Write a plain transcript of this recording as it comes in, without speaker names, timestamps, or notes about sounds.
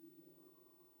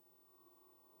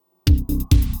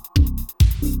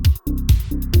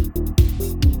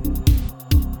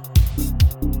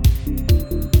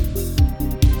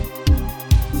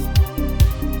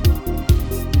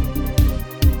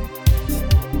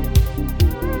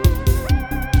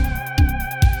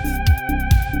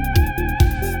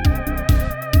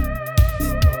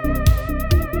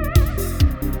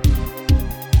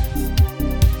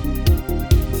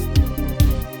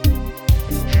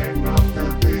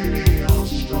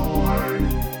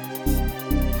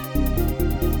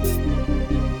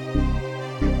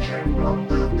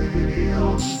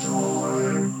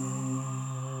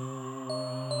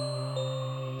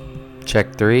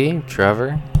Check 3,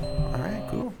 Trevor. Alright,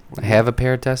 cool. I have a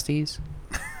pair of testes.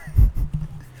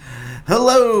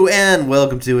 Hello, and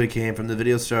welcome to It Came From The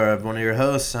Video Store. I'm one of your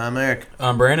hosts. I'm Eric.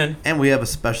 I'm Brandon. And we have a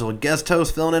special guest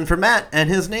host filling in for Matt, and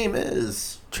his name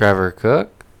is... Trevor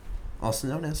Cook. Also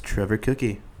known as Trevor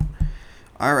Cookie.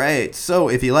 Alright, so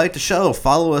if you like the show,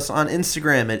 follow us on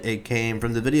Instagram at It Came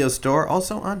From The Video Store.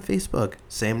 Also on Facebook,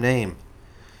 same name.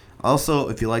 Also,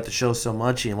 if you like the show so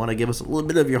much and you want to give us a little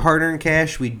bit of your hard-earned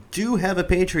cash, we do have a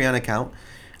Patreon account.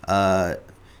 You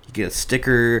get a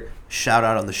sticker, shout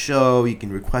out on the show. You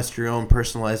can request your own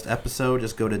personalized episode.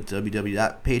 Just go to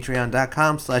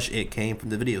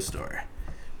www.patreon.com/itcamefromthevideostore.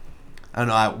 I don't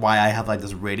know why I have like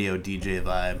this radio DJ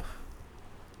vibe.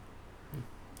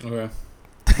 Okay.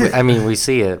 I mean, we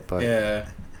see it, but... Yeah.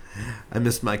 I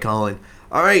missed my calling.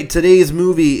 All right, today's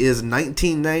movie is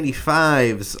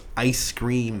 1995's Ice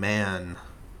Cream Man.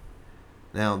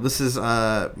 Now, this is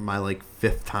my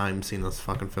fifth time seeing this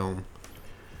fucking film.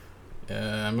 Yeah,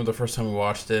 I remember the first time we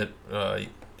watched it.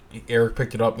 Eric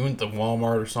picked it up. We went to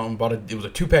Walmart or something. Bought it. It was a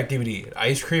 2-pack DVD.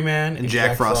 Ice Cream Man And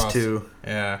Jack Frost 2.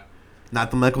 Yeah.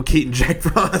 Not the Michael Keaton Jack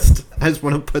Frost. I just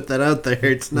want to put that out there.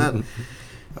 It's not.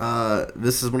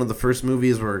 This is one of the first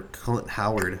movies where Clint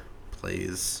Howard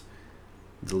plays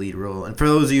the lead role. And for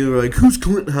those of you who are like, who's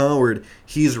Clint Howard?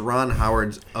 He's Ron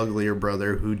Howard's uglier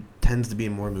brother who tends to be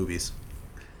in more movies.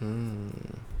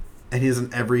 And he's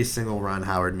in every single Ron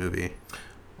Howard movie.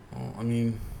 Well, I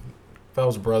mean, if I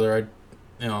was a brother,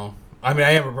 I am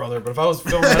a brother, but if I was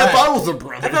filming If I was a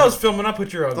brother. If I was filming, I'd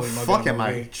put your The ugly mug fuck in the am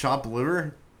I? movie. Chopped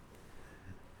liver?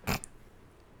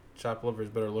 Chopped liver is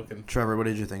better looking. Trevor, what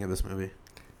did you think of this movie?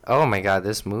 Oh my god,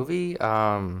 this movie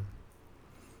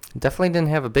definitely didn't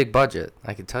have a big budget.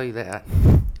 I can tell you that.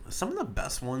 Some of the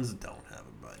best ones don't have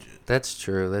a budget. That's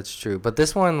true. But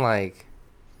this one,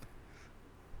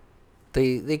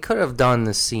 they could have done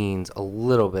the scenes a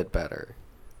little bit better.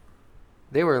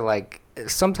 They were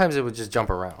sometimes it would just jump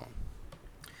around.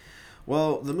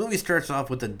 Well, the movie starts off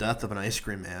with the death of an ice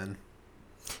cream man.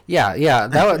 Yeah,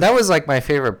 that was my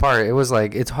favorite part. It was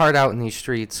it's hard out in these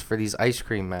streets for these ice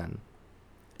cream men.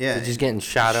 Yeah, They're just getting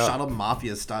shot up. Shot up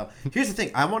mafia style. Here's the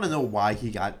thing. I want to know why he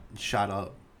got shot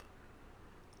up.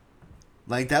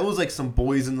 That was some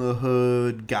Boys in the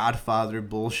Hood, Godfather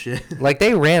bullshit.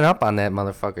 They ran up on that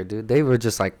motherfucker, dude. They were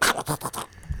just And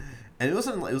it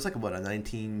wasn't. It was what, a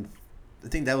 19. I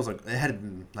think that was it had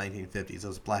been 1950s. It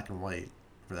was black and white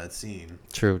for that scene.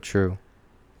 True.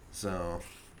 So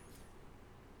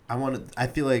I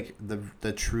feel like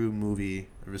the true movie,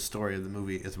 or the story of the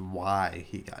movie, is why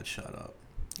he got shot up.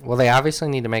 Well, they obviously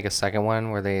need to make a second one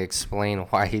where they explain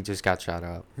why he just got shot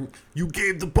up. You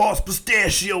gave the boss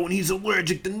pistachio and he's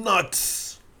allergic to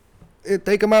nuts.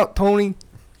 Take him out, Tony.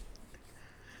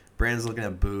 Brandon's looking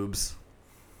at boobs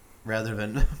rather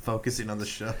than focusing on the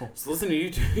show. Just listen to you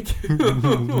two.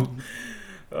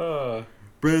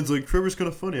 Brandon's like, Trevor's kind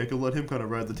of funny. I could let him kind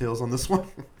of ride the tails on this one.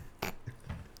 It's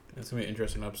going to be an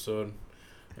interesting episode.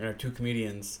 We're going to have 2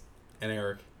 comedians and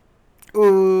Eric.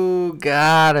 Ooh,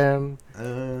 got him.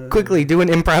 Quickly, do an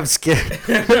improv skit.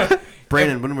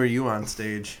 Brandon, when were you on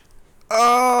stage?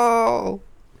 Oh.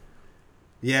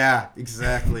 Yeah,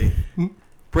 exactly.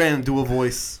 Brandon, do a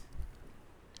voice.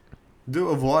 Do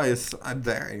a voice. I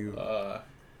dare you.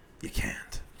 You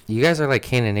can't. You guys are like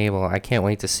Cain and Abel. I can't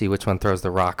wait to see which one throws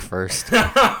the rock first.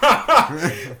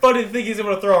 Funny to think he's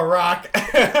going to throw a rock.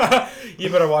 You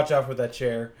better watch out for that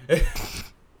chair.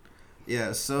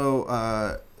 Yeah,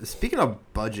 so, speaking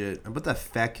of budget, about that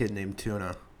fat kid named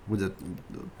Tuna with a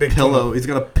Big pillow. Tuna. He's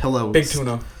got a pillow Big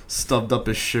Tuna. stuffed up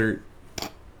his shirt.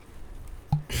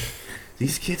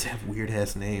 These kids have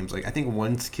weird-ass names. I think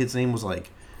one kid's name was,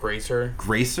 Gracer.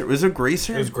 Gracer? Was it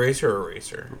Gracer? It was Gracer or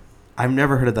Racer. I've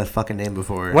never heard of that fucking name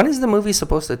before. When is the movie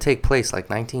supposed to take place?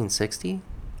 1960?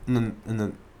 In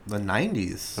the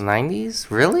 90s. The 90s?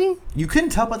 Really? You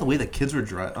couldn't tell by the way the kids were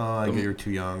dressed. Oh, I guess you're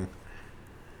too young.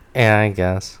 Yeah, I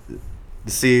guess.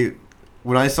 See,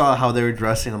 when I saw how they were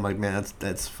dressing, I'm like, man,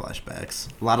 that's flashbacks.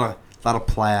 A lot of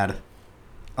plaid.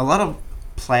 A lot of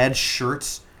plaid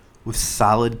shirts with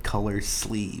solid color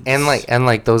sleeves. And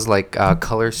those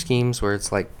color schemes where it's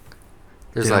there's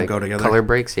They don't go together? color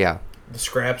breaks. Yeah. The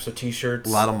scraps of T-shirts.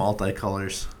 A lot of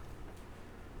multicolors.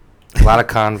 A lot of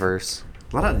Converse.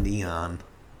 A lot of neon.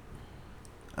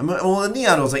 The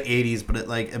neon was 80s, but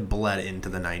it bled into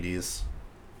the 90s.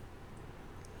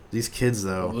 These kids,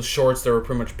 though. The shorts, they were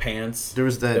pretty much pants. There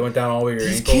was that. They went down all over your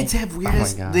These ankle. kids have weird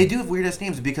ass. God. They do have weird ass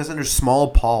names because then there's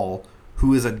Small Paul,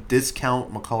 who is a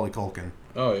discount Macaulay Culkin.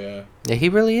 Oh, yeah. Yeah, he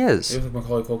really It is. was like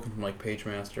Macaulay Culkin from Page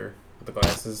Master with the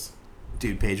glasses.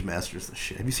 Dude, Page Master's the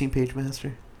shit. Have you seen Page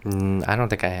Master? I don't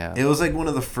think I have. It was like one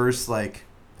of the first like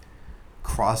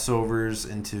crossovers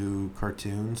into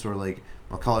cartoons, where like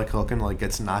Macaulay Culkin like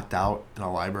gets knocked out in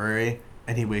a library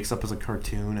and he wakes up as a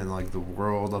cartoon in like the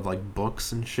world of like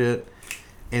books and shit.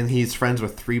 And he's friends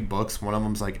with 3 books. One of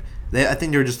them's like I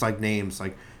think they're just like names.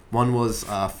 Like one was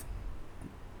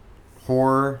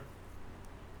horror,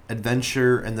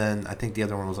 adventure, and then I think the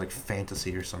other one was like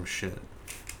fantasy or some shit.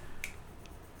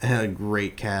 It had a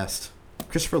great cast.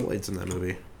 Christopher Lloyd's in that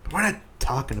movie. But we're not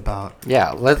talking about.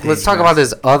 Yeah, let's Page talk about Master.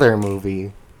 this other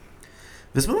movie.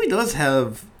 This movie does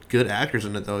have good actors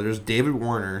in it though. There's David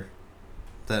Warner,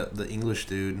 the English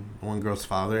dude, the one girl's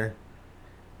father.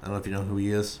 I don't know if you know who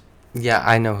he is. Yeah,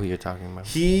 I know who you're talking about.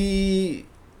 He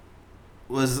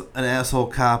was an asshole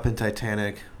cop in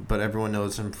Titanic, but everyone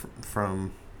knows him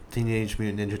from Teenage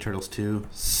Mutant Ninja Turtles 2,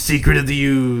 Secret of the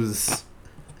Ooze.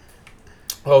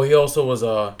 Oh, he also was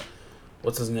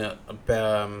what's his name?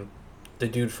 The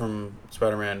dude from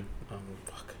Spider-Man.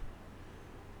 Fuck.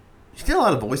 He did a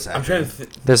lot of voice acting. I'm trying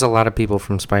to. There's a lot of people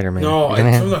from Spider-Man. No, You're gonna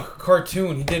it's have- from the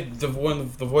cartoon. He did the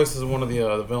voices of one of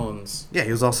the villains. Yeah,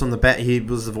 he was also in he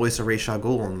was the voice of Ra's al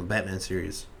Ghul in the Batman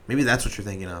series. Maybe that's what you're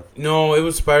thinking of. No, it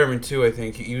was Spider-Man 2, I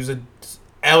think. He was a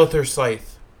Alether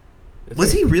Scythe.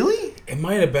 Was he really? It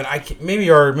might have been. Maybe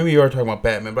you are talking about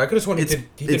Batman, but I could have sworn he did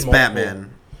It's multiple.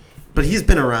 Batman. But he's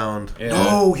been around. Yeah.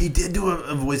 No, he did do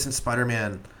a voice in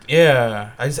Spider-Man.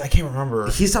 Yeah, I can't remember.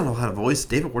 He's done a lot of voices.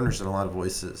 David Warner's done a lot of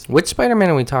voices. Which Spider-Man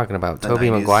are we talking about? The Tobey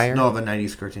 90s. Maguire? No, the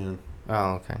 90s cartoon.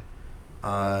 Oh,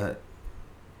 okay.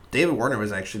 David Warner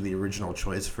was actually the original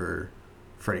choice for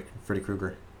Freddy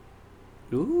Krueger.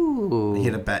 Ooh. He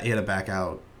had to back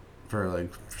out for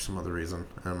some other reason.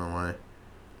 I don't know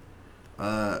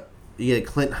why. You had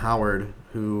Clint Howard,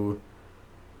 who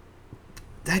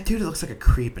that dude looks like a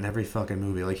creep in every fucking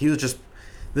movie. Like he was just.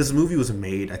 This movie was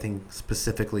made, I think,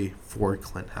 specifically for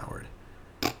Clint Howard.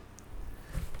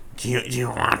 Do you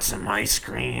want some ice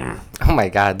cream? Oh my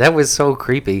god, that was so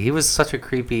creepy. He was such a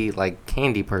creepy, like,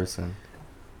 candy person.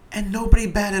 And nobody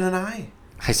batted an eye.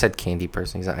 I said candy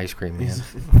person. He's an ice cream man.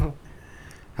 How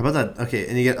about that? Okay,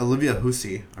 and you get Olivia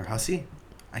Hussey or Hussey.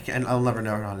 I'll never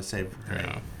know how to say it.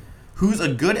 Yeah. Who's a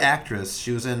good actress.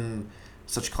 She was in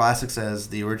such classics as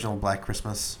the original Black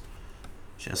Christmas.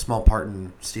 She had a small part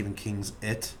in Stephen King's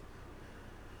It.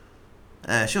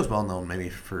 She was well known maybe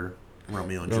for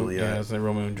Romeo and Juliet. Yeah, it's like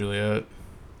Romeo and Juliet.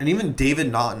 And even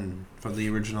David Naughton from the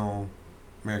original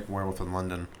American Werewolf in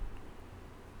London.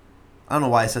 I don't know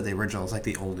why I said the original. It's like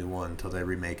the only one until they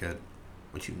remake it,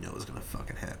 which you know is going to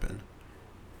fucking happen.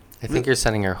 I think you're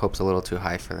setting your hopes a little too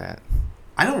high for that.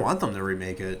 I don't want them to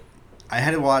remake it. I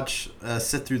had to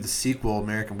sit through the sequel,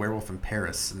 American Werewolf in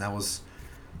Paris, and that was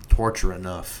torture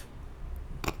enough.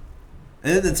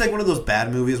 And it's like one of those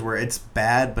bad movies where it's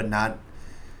bad, but not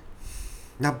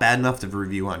bad enough to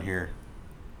review on here.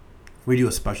 We do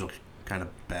a special kind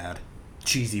of bad.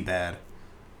 Cheesy bad.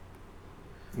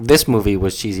 This movie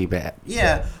was cheesy bad.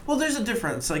 Yeah, well, there's a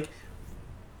difference. Like,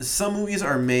 some movies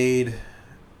are made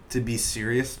to be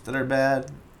serious that are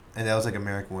bad, and that was like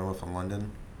American Werewolf in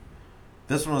London.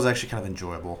 This one was actually kind of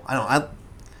enjoyable.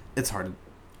 It's hard.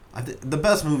 The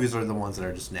best movies are the ones that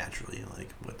are just naturally like,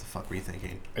 what the fuck were you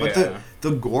thinking? But Yeah.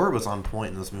 the gore was on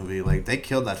point in this movie. Like, they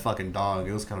killed that fucking dog.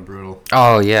 It was kind of brutal.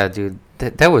 Oh yeah, dude,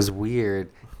 that was weird.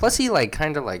 Plus, he like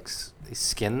kind of like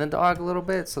skinned the dog a little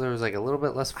bit, so there was like a little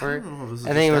bit less I fur. don't know if it was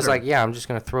And then he just was that or like, "Yeah, I'm just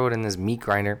gonna throw it in this meat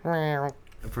grinder."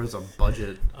 if it was a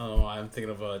budget. Oh, I'm thinking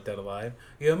of Dead Alive.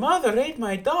 Your mother ate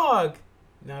my dog.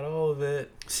 Not all of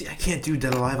it. See, I can't do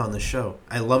Dead Alive on this show.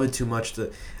 I love it too much.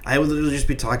 I would literally just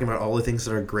be talking about all the things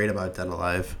that are great about Dead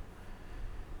Alive.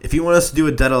 If you want us to do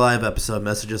a Dead Alive episode,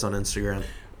 message us on Instagram.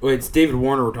 Wait, it's David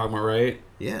Warner we're talking about, right?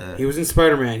 Yeah. He was in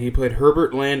Spider-Man. He played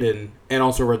Herbert Landon and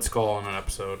also Red Skull in an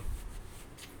episode.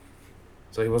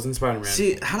 So he was in Spider-Man.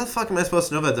 See, how the fuck am I supposed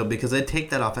to know that, though? Because they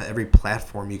take that off of every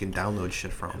platform you can download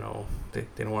shit I from. know. They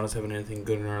don't want us having anything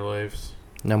good in our lives.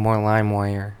 No more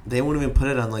LimeWire. They won't even put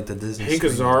it on, like, the Disney Hank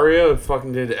screen. Azaria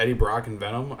fucking did Eddie Brock and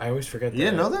Venom. I always forget that. You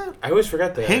didn't know that? I always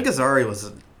forget that. Hank Azaria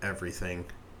was everything.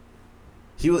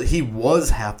 He was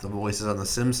half the voices on The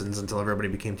Simpsons until everybody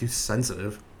became too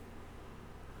sensitive.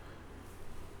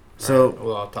 So, Right,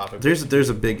 well, off topic. there's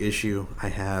a big issue I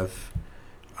have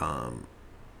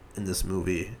in this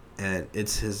movie, and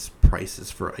it's his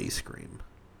prices for ice cream.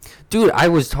 Dude, I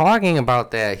was talking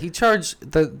about that. He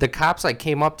charged the cops like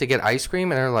came up to get ice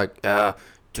cream and they're like,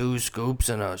 2 scoops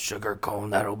and a sugar cone,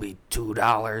 that'll be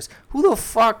 $2. Who the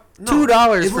fuck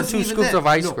 $2 for 2 scoops of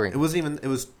ice cream? It wasn't even. It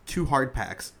was 2 hard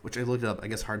packs, which I looked it up. I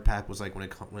guess hard pack was like when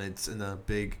it's in a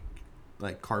big,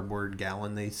 like, cardboard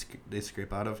gallon they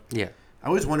scrape out of. Yeah. I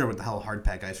always wonder what the hell hard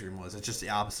pack ice cream was. It's just the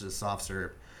opposite of soft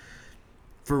syrup.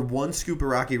 For one scoop of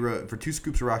Rocky Road, for 2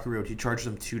 scoops of Rocky Road, he charged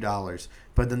them $2.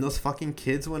 But then those fucking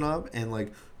kids went up and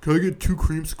like, can I get 2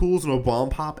 creamsicles and a bomb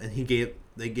pop? And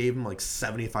they gave him like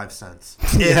 75 cents.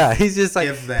 Yeah, he's just like,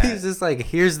 if that. he's just like,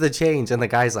 here's the change, and the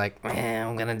guy's like, man,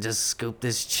 I'm gonna just scoop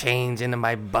this change into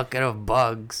my bucket of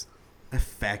bugs. That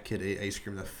fat kid ate ice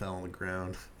cream that fell on the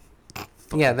ground.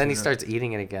 Yeah, then he starts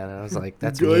eating it again, and I was like,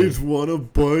 that's you guys me. want a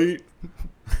bite?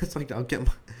 It's like, I'll get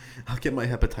my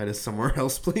hepatitis somewhere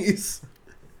else, please.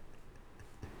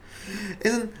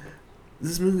 And then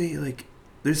this movie, like,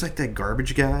 there's like that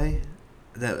garbage guy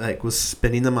that like was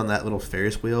spinning them on that little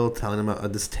Ferris wheel, telling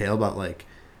them this tale about like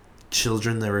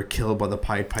children that were killed by the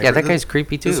Pied Piper. Yeah, that guy's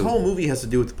creepy too. This whole movie has to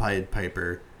do with the Pied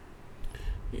Piper.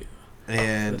 Yeah.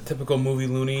 And the typical movie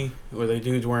loony where the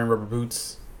dude's wearing rubber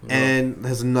boots. And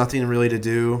has nothing really to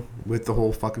do with the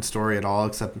whole fucking story at all,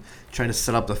 except trying to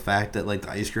set up the fact that like the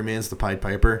ice cream man's the Pied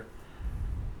Piper.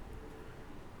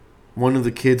 One of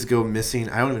the kids go missing.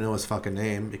 I don't even know his fucking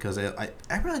name because I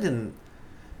really didn't.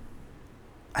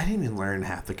 I didn't even learn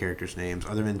half the characters' names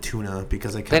other than Tuna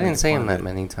because I. They didn't say him that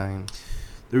many times.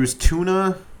 There was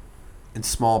Tuna and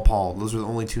Small Paul. Those were the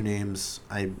only 2 names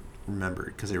I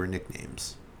remembered because they were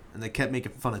nicknames, and they kept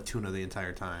making fun of Tuna the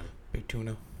entire time. Big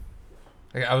Tuna.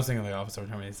 I was thinking of The Office every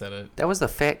time he said it. That was the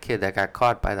fat kid that got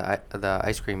caught by the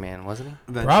ice cream man, wasn't he?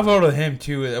 Eventually. Bravo to him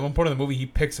too. At one point in the movie, he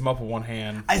picks him up with one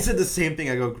hand. I said the same thing.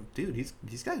 I go, dude,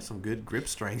 he's got some good grip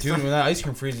strength. Dude, when that ice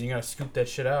cream freezes, you gotta scoop that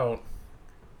shit out.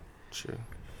 True.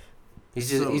 He's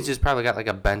just probably got like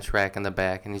a bench rack in the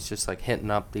back, and he's just like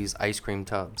hitting up these ice cream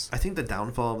tubs. I think the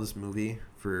downfall of this movie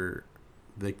for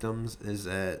victims is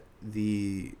that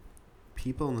the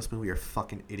people in this movie are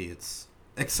fucking idiots,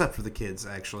 except for the kids.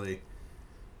 Actually,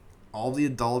 all the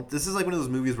adults. This is like one of those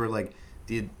movies where like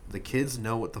the kids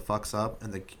know what the fuck's up,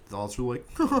 and the adults are like,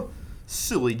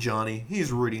 silly Johnny,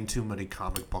 he's reading too many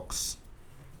comic books.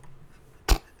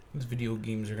 These video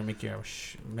games are gonna make you a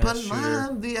But shooter.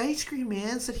 Mom, the ice cream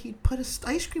man said he'd put a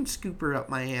ice cream scooper up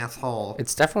my asshole.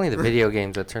 It's definitely the video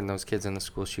games that turned those kids into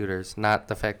school shooters, not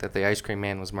the fact that the ice cream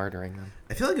man was murdering them.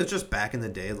 I feel like it was just back in the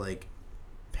day, like,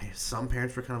 some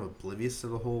parents were kind of oblivious to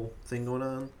the whole thing going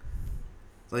on.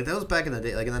 Like, that was back in the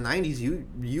day. Like, in the 90s,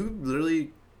 you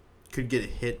literally could get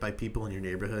hit by people in your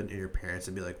neighborhood, and your parents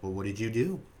would be like, well, what did you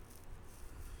do?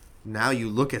 Now you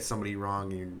look at somebody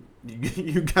wrong, and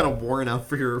you got a warrant out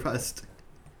for your arrest.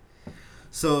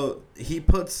 So, he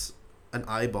puts an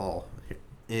eyeball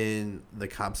in the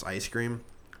cop's ice cream,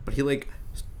 but he, like,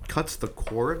 cuts the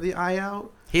core of the eye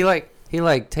out. He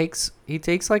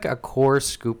takes like a core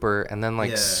scooper and then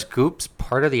like Yeah. scoops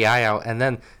part of the eye out and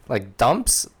then like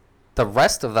dumps the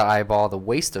rest of the eyeball, the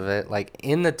waste of it, like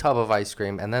in the tub of ice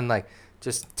cream, and then like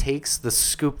just takes the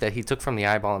scoop that he took from the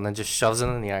eyeball and then just shoves it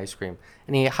in the ice cream.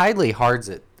 And he hardly hides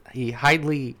it. He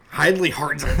hardly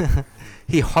hides it.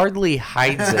 he hardly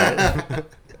hides it.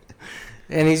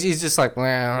 And he's just like, well,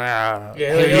 Yeah, We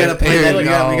yeah, gotta play yeah,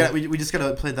 that. yeah. We just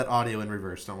gotta play that audio in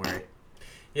reverse. Don't worry.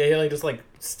 Yeah, he like just like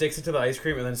sticks it to the ice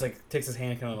cream and then just like takes his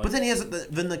hand kind of like. But then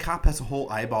then the cop has a whole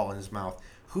eyeball in his mouth.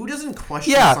 Who doesn't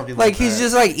question yeah, something like like he's that?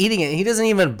 just like eating it. He doesn't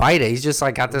even bite it. He's just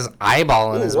like got this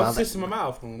eyeball in Ooh, his what's mouth. this in my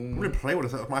mouth? I'm gonna play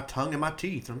with it with my tongue and my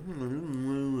teeth.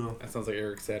 That sounds like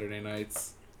Eric Saturday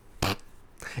Nights.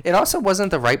 It also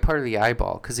wasn't the right part of the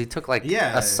eyeball because he took like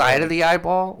Yeah, a side yeah. of the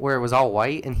eyeball where it was all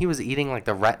white, and he was eating like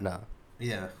the retina.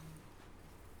 Yeah.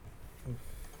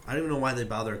 I don't even know why they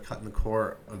bother cutting the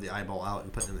core of the eyeball out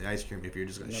and putting it in the ice cream if you're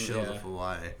just gonna show the Yeah. full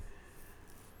eye.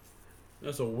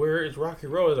 That's a weird. It's Rocky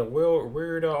Road. There's a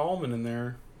weird almond in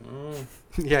there. Oh.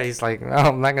 Yeah, he's like, no,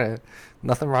 I'm not gonna.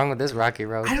 Nothing wrong with this Rocky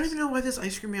Road. I don't even know why this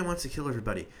ice cream man wants to kill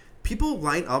everybody. People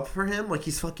line up for him like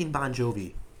he's fucking Bon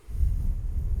Jovi.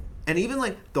 And even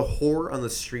like the whore on the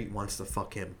street wants to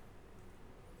fuck him.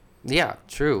 Yeah,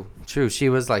 true. She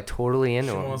was like totally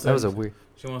into She him. wants That was a that- weird.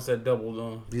 She wants that double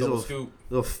These double little- scoop.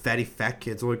 Little fatty fat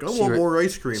kids are like, I She want re- more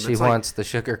ice cream. She It's like, wants the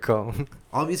sugar cone.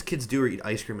 all these kids do are eat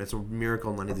ice cream. It's a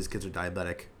miracle none of these kids are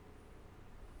diabetic.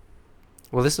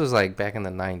 Well, this was like back in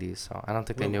the '90s, so I don't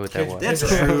think they knew what that was. That's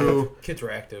kids are true. active. Kids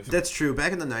are active. That's true.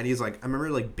 Back in the 90s, like, I remember,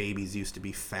 like, babies used to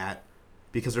be fat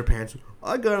because their parents,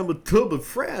 I got them a tub of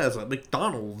fries at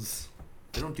McDonald's.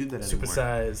 They don't do that anymore.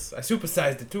 Supersize. I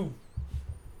supersized it too.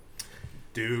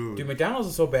 Dude. Dude, McDonald's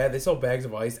is so bad. They sell bags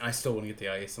of ice. I still wouldn't get the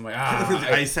ice. I'm like,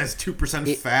 The ice has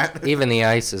 2% fat. Even the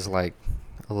ice is like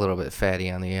a little bit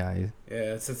fatty on the eye.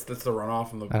 Yeah, that's the runoff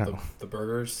from I don't the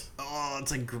burgers. Oh,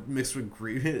 it's like mixed with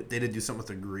grease. They did do something with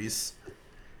the grease.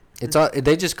 It's all,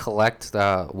 they just collect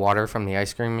the water from the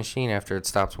ice cream machine after it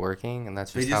stops working, and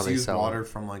that's They just how just they use sell water it.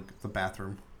 from, like, the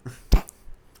bathroom.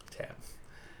 Tap.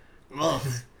 Ugh.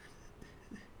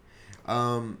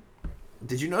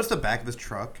 Did you notice the back of his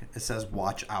truck? It says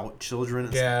 "Watch out,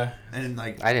 children." Yeah. And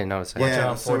like I didn't notice that. Watch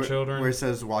out for children. Where it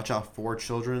says "Watch out for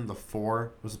children," the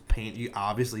 4 was paint. You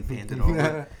obviously painted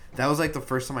over. That was like the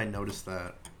first time I noticed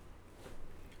that.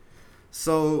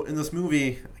 So in this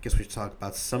movie, I guess we should talk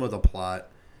about some of the plot.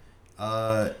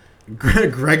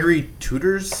 Gregory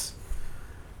Tutors.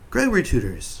 Gregory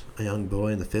Tutors, a young boy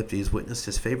in the 50s, witnessed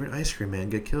his favorite ice cream man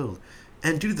get killed,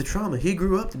 and due to the trauma, he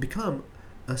grew up to become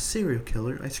a serial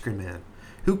killer ice cream man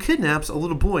who kidnaps a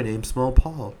little boy named Small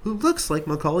Paul, who looks like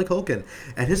Macaulay Culkin,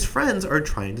 and his friends are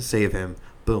trying to save him.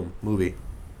 Boom, movie.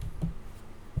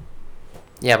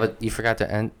 Yeah, but you forgot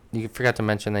to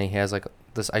mention that he has like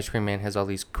this ice cream man has all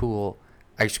these cool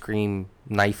ice cream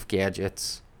knife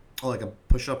gadgets. Oh, like a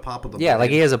push-up pop with a Yeah, blade.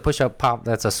 like he has a push-up pop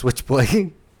that's a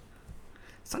switchblade.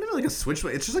 It's not even like a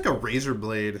switchblade. It's just like a razor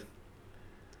blade.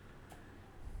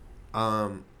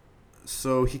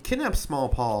 So he kidnaps Small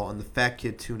Paul, and the fat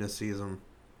kid Tuna sees him,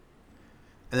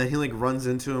 and then he like runs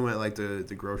into him at like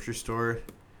the grocery store.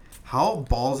 How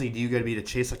ballsy do you gotta be to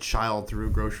chase a child through a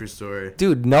grocery store?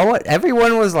 Dude,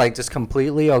 everyone was like just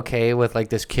completely okay with like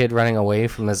this kid running away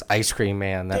from this ice cream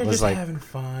man that They're was just like having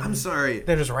fun. I'm sorry.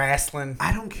 They're just wrestling.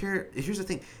 I don't care. Here's the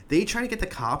thing. They try to get the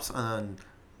cops on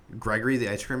Gregory the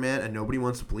ice cream man, and nobody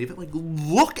wants to believe it. Like,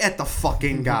 look at the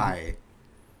fucking guy.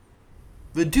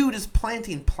 The dude is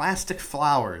planting plastic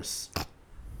flowers.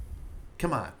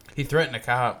 Come on. He threatened a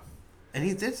cop. And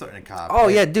he did threaten a cop. Oh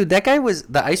yeah, dude,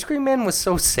 the ice cream man was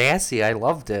so sassy. I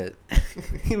loved it.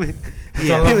 He was-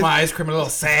 I love my ice cream, a little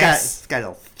sass. This guy's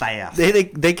a fast.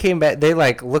 they came back. They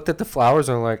like looked at the flowers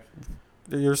and were like,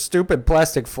 "Your stupid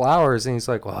plastic flowers." And he's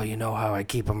like, "Well, you know how I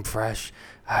keep them fresh.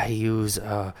 I use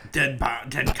Dead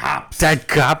cops. dead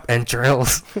cop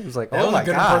entrails." It was like, That "Oh was my a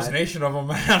good god." impersonation of him,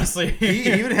 honestly.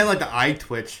 He even had like the eye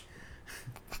twitch.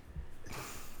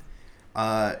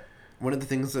 One of the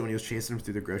things that when he was chasing him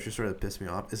through the grocery store that pissed me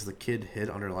off is the kid hid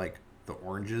under like the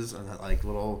oranges and that like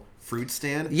little fruit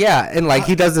stand. Yeah, and like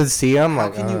he doesn't see him. How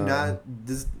Like, can you not?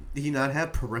 Does he not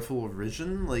have peripheral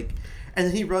vision? Like,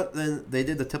 and then Then they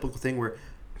did the typical thing where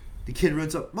the kid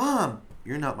runs up, "Mom,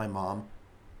 you're not my mom."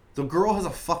 The girl has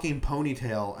a fucking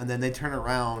ponytail, and then they turn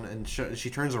around and she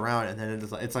turns around, and then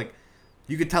it's like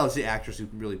you could tell it's the actress who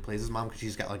really plays his mom because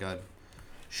she's got like a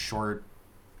short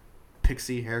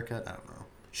pixie haircut. I don't know.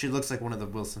 She looks like one of the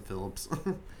Wilson Phillips.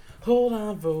 Hold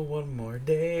on for one more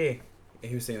day.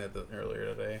 He was saying that earlier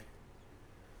today.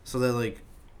 So that like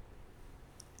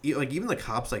even the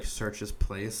cops like search his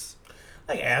place.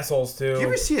 Like assholes too. Do you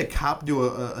ever see a cop do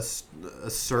a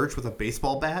search with a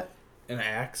baseball bat? An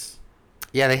axe.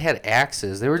 yeah, they had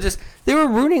axes. They were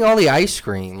ruining all the ice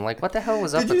cream. Like, what the hell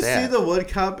was up Did with you that? see the one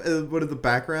cop in one of the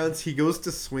backgrounds? He goes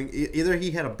to swing. Either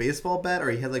he had a baseball bat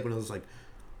or he had like one of those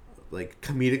like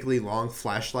comedically long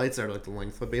flashlights that are like the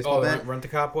length of a baseball bat. Rent the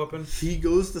cop weapon. He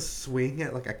goes to swing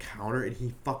at like a counter and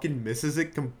he fucking misses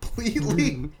it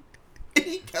completely. And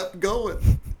he kept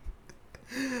going.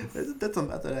 That's a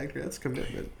method actor. That's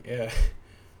commitment. Yeah.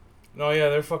 No, yeah,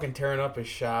 they're fucking tearing up his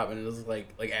shop, and it's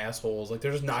like assholes. Like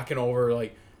they're just knocking over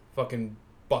like fucking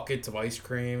buckets of ice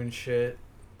cream and shit.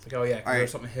 It's like, oh yeah, 'cause All right.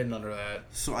 there's something hidden under that.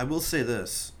 So I will say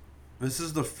this. This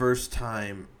is the first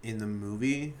time in the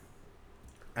movie,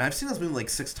 and I've seen this movie like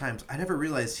 6 times. I never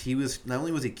realized he was, not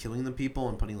only was he killing the people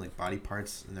and putting like body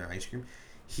parts in their ice cream,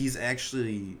 he's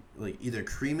actually like either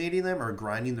cremating them or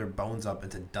grinding their bones up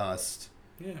into dust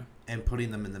Yeah. and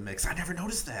putting them in the mix. I never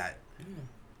noticed that. Yeah.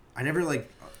 I never like.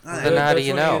 Then how do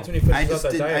you know? I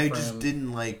just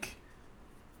didn't like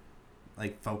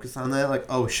focus on that. Like,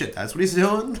 oh shit, that's what he's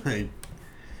doing. Like,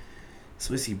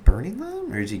 so is he burning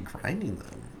them or is he grinding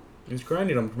them? He's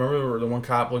grinding them. Remember the one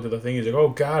cop looked at the thing, he's like, oh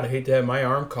god, I hate to have my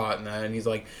arm caught in that. And he's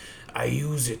like, I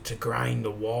use it to grind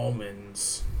the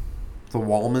Wallmans. The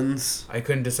Wallmans. I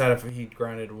couldn't decide if he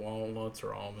grinded walnuts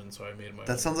or almonds, so I made my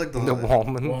That sounds like the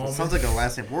Wallman. That sounds like a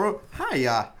last name.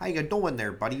 Hi, how you doing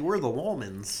there, buddy? We're the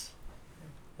Wallmans.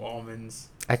 Wallmans.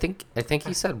 I think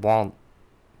he said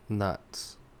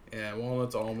walnuts. Yeah,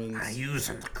 walnuts, almonds. I use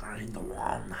them to grind the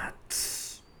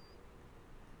walnuts.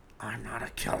 I'm not a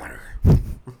killer.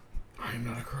 I'm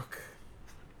not a crook.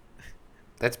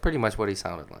 That's pretty much what he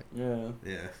sounded like. Yeah.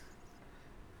 Yeah.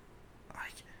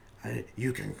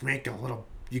 You can make a little.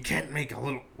 You can't make a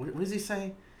little. What does he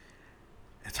say?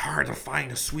 It's hard to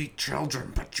find the sweet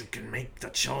children, but you can make the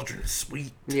children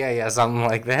sweet. Yeah, something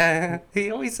like that. He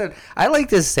always said, I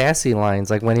liked his sassy lines,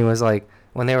 like when he was like,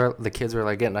 when the kids were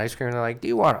like getting ice cream, they're like, do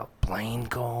you want a plain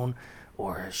cone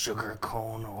or a sugar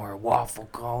cone or a waffle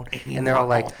cone? And they're all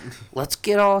like, let's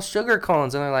get all sugar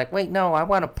cones. And they're like, wait, no, I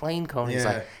want a plain cone. He's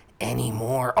like, Any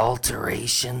more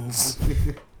alterations?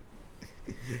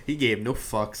 He gave no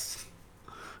fucks.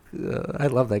 I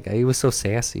love that guy. He was so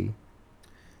sassy.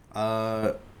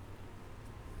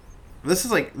 This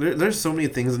is like there's so many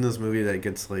things in this movie that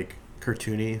gets like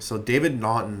cartoony. So David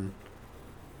Naughton,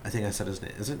 I think I said his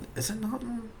name. Is it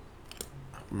Naughton?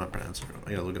 I'm not pronouncing it.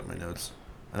 I gotta look up my notes.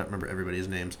 I don't remember everybody's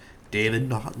names. David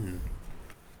Naughton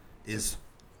is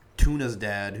Tuna's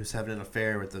dad, who's having an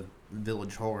affair with the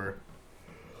village whore,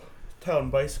 Town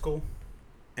Bicycle.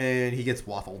 and he gets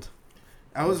waffled.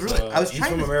 I was He's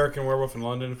trying from to. American Werewolf in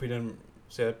London. If we didn't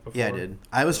say that before. Yeah, I did.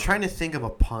 I was trying to think of a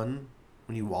pun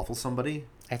when you waffle somebody.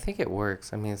 I think it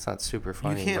works. I mean, it's not super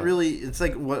funny. You can't but- really. It's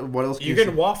like what else? Can You you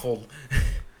get waffled.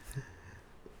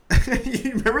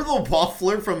 You remember the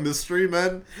waffler from Mystery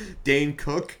Men, Dane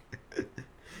Cook?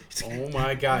 Oh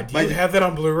my god! Do My- you have that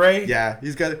on Blu-ray? Yeah,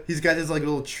 he's got his like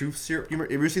little truth syrup. You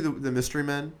ever see the Mystery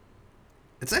Men?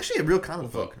 It's actually a real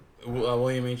comic book.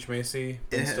 William H. Macy,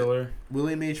 Ben Yeah. Stiller,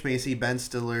 William H. Macy, Ben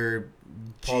Stiller,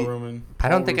 Paul Ruman. I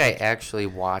don't Paul think I Rubens. actually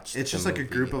watched. It's the just like a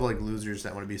movie. group of like losers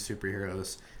that want to be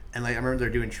superheroes. And like I remember they're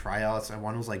doing tryouts, and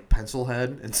one was like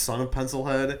Pencilhead and Son of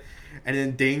Pencilhead, and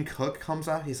then Dane Cook comes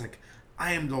out. He's like,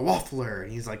 "I am the waffler."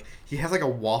 And he's like, he has like a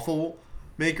waffle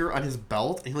maker on his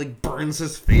belt, and he like burns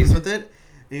his face with it.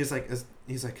 And he's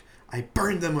like, "I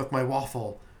burned them with my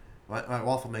waffle, my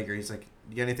waffle maker." He's like,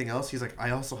 "You got anything else?" He's like,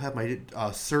 "I also have my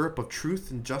syrup of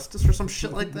truth and justice," or some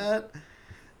shit like that.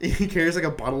 He carries like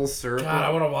a bottle of syrup. God, I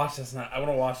want to watch this now. I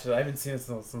want to watch it. I haven't seen it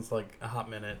since like a hot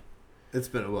minute. It's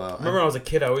been a while. Remember when I was a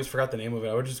kid, I always forgot the name of it.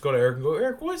 I would just go to Eric and go,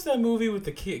 "Eric, what's that movie with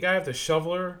the guy with the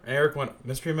shoveler?" And Eric went,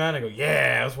 "Mystery Man." I go,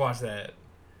 "Yeah, let's watch that."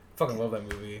 Fucking love that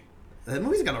movie. That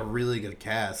movie's got a really good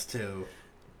cast too.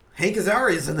 Hank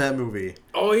Azaria's in that movie.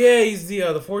 Oh yeah, he's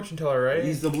the fortune teller, right?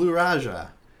 He's the Blue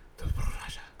Raja.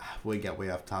 We got way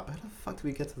off topic. How the fuck did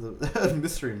we get to the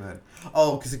Mystery Man?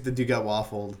 Oh, because the dude got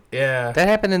waffled. Yeah. That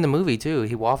happened in the movie too.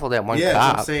 He waffled at one Yeah, that's what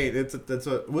I'm cop. saying.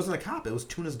 It wasn't a cop. It was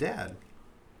Tuna's dad.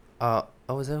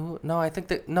 Was that who? No, I think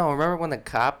that. No, remember when the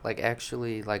cop like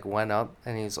actually like went up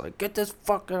and he's like, "Get this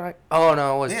fucking." Oh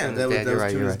no, it was Yeah, Tuna's that was, dad. that You're was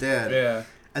right. You're Tuna's right. dad. Yeah.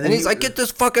 And And he's like, "Get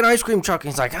this fucking ice cream truck."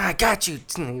 And he's like, "I got you."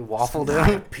 And he waffled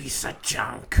him. piece of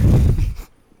junk.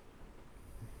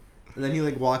 And then he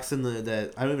like walks in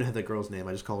that I don't even have that girl's name.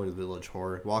 I just call her the village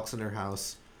whore. Walks in her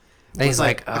house. And he's It's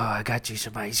like, like "Oh, I got you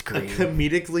some ice A cream."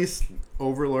 comedically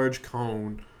over large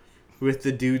cone with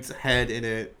the dude's head in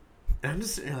it. And I'm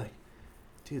just sitting there like,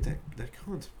 dude, that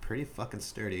cone's pretty fucking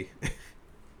sturdy.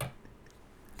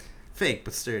 Fake,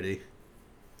 but sturdy.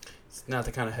 It's not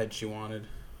the kind of head she wanted.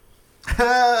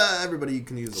 Everybody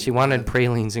can use. She wanted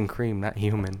pralines and cream, not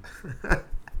human.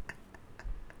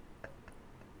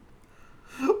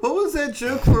 What was that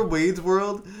joke for Wade's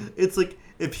World? It's like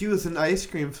if he was an ice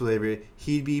cream flavor,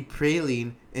 he'd be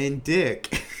praline and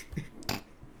dick.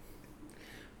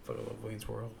 Fucking love Wayne's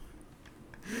World.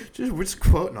 We're just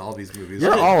quoting all these movies.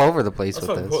 You're all over the place I was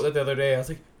with fucking quote this. that the other day. I was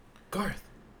like, Garth,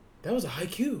 that was a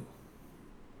haiku.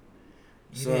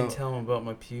 You didn't tell him about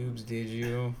my pubes, did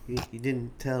you? You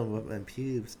didn't tell him what my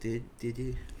pubes did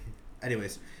you?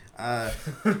 Anyways, You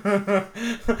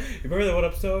remember that one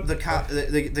episode?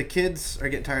 the kids are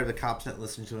getting tired of the cops not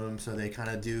listening to them, so they kind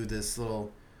of do this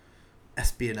little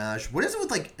espionage. What is it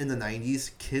with like in the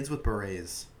 90s kids with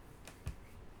berets?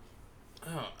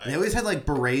 Oh, They always had like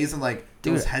berets and like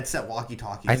Dude, those headset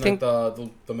walkie-talkies. I and, think-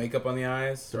 like, the makeup on the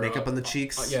eyes, the or, makeup on the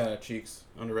cheeks, yeah, cheeks,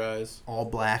 under eyes. all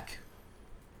black.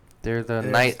 They're the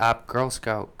There's- night op Girl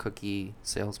Scout cookie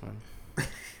salesman.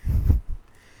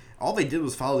 All they did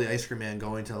was follow the ice cream man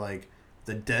going to like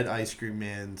the dead ice cream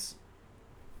man's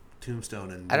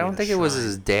tombstone and I don't doing a think it was shrine.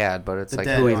 his dad, but it's The like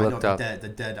dead, who he no, I know, looked up. the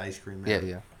dead ice cream man. Yeah,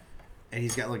 yeah. And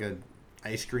he's got like a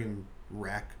ice cream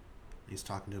rack. He's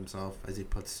talking to himself as he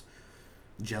puts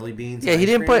jelly beans. Yeah, in he ice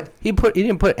didn't cream. he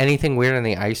didn't put anything weird in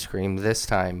the ice cream this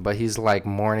time, but he's like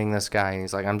mourning this guy and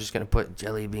he's like, "I'm just gonna put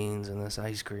jelly beans in this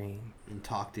ice cream." and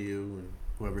talk to you and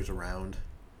whoever's around.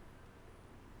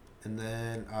 And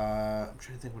then I'm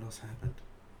trying to think what else happened.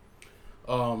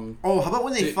 Oh, how about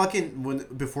when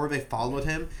before they followed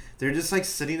him, they're just like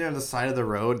sitting there on the side of the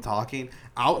road talking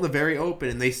out in the very open,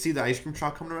 and they see the ice cream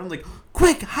truck coming around, like,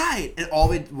 quick, hide! And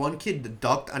one kid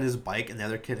ducked on his bike, and the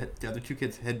other two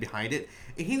kids hid behind it,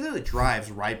 and he literally drives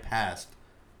right past.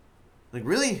 Like,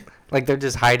 really? Like they're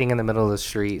just hiding in the middle of the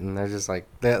street, and they're just like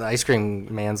the ice cream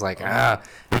man's like, I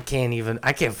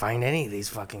can't find any of these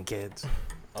fucking kids.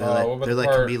 They're what about like the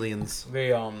part- chameleons.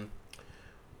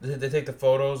 They take the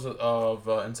photos of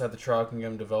inside the truck and get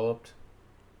them developed.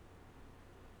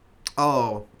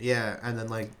 Oh, yeah, and then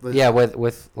like Yeah, with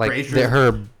like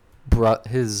Grazier's-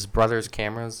 his brother's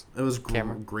cameras. it was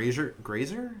camera. Grazer.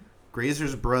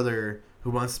 Grazer's brother who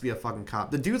wants to be a fucking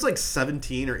cop. The dude's like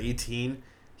 17 or 18.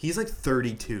 He's like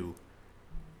 32.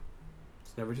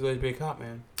 It's never too late to be a cop,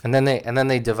 man. And then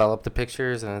they develop the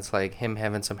pictures, and it's like him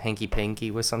having some hanky panky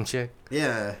with some chick.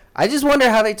 Yeah. I just wonder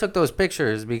how they took those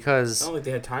pictures I because don't think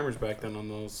they had timers back then on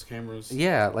those cameras.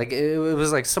 yeah, like it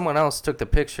was like someone else took the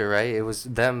picture, right? It was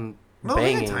them No,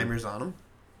 they banging. had timers on them.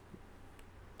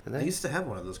 Did I they? used to have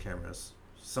one of those cameras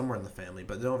somewhere in the family,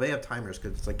 but no, they have timers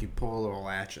because it's like you pull a little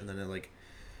latch and then it like,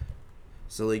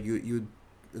 so like you,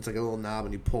 it's like a little knob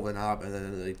and you pull the knob and then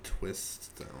it like twists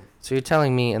down. So you're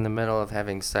telling me in the middle of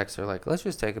having sex, they're like, let's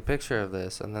just take a picture of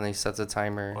this, and then they set the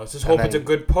timer. Let's just and hope then- it's a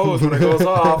good pose when it goes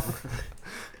off.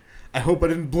 I hope I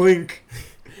didn't blink.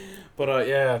 But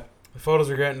yeah, the photos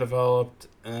are getting developed,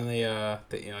 and then they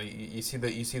you know, you see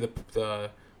the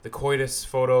coitus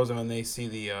photos, and then they see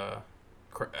the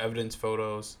evidence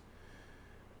photos.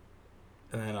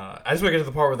 And then I just want to get to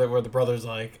the part where the brother's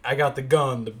like, "I got the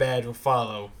gun, the badge will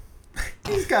follow."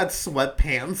 He's got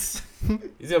sweatpants.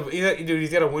 He's got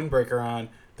a windbreaker on.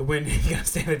 The wind ain't gonna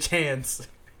stand a chance.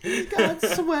 He's got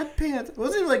sweatpants.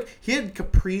 Wasn't it like he had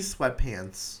capri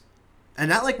sweatpants, and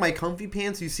not like my comfy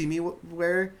pants you see me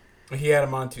wear. He had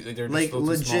them on too. Like, they're just Like a little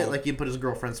too legit, small. like you put his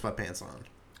girlfriend's sweatpants on.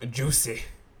 Juicy.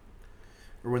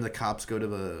 Or when the cops go to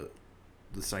the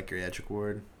psychiatric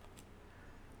ward.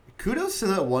 Kudos to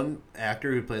that one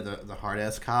actor who played the hard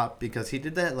ass cop because he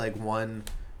did that like one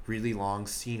really long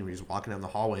scene where he's walking down the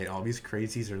hallway and all these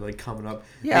crazies are like coming up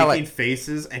Yeah, making like-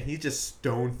 faces and he's just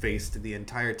stone faced the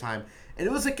entire time. And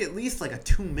it was like at least like a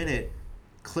 2-minute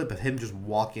clip of him just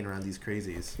walking around these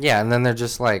crazies. Yeah, and then they're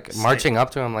just like marching up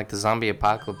to him like the zombie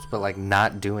apocalypse, but like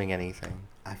not doing anything.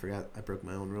 I forgot I broke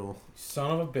my own rule.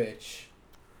 Son of a bitch.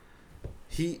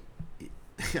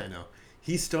 I know.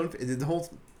 He's stone the whole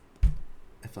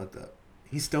I fucked up.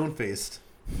 He's stone faced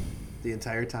the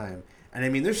entire time. And I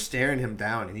mean they're staring him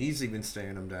down and he's even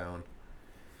staring them down.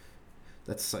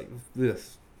 That's like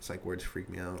this psych wards freak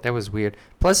me out. That was weird.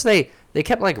 Plus they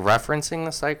kept like referencing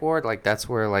the psych ward, like that's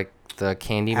where like the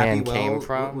Candyman came Wells,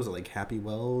 from. what was it like Happy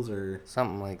Wells or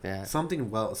Something like that.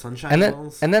 something Sunshine And then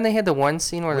Wells? and then they had the one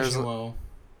scene where there's Wishing Well.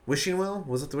 Wishing Well?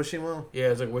 Was it the Wishing Well? Yeah,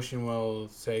 it's like Wishing Well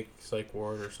psych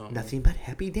ward or something. Nothing but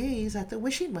happy days at the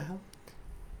Wishing Well.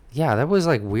 yeah, that was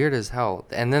like weird as hell.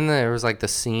 And then there was like the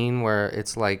scene where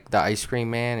it's like the ice cream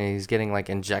man and he's getting like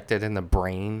injected in the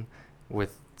brain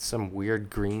with some weird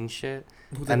green shit.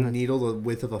 With a And needle the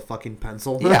width of a fucking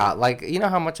pencil. yeah, like you know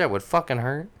how much that would fucking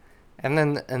hurt. And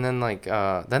then like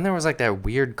then there was like that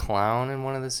weird clown in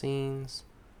one of the scenes.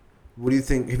 What do you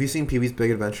think? Have you seen Pee-wee's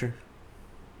Big Adventure?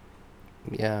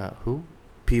 Yeah, who?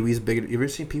 You ever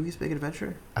seen Pee-wee's Big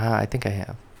Adventure? I think I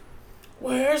have.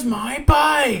 Where's my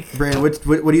bike? Brandon, what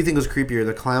do you think was creepier,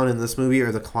 the clown in this movie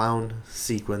or the clown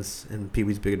sequence in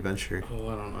Pee-wee's Big Adventure? Oh,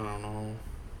 I don't know.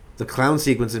 The clown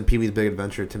sequence in Pee-wee's Big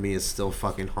Adventure to me is still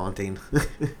fucking haunting.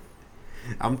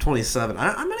 I'm 27.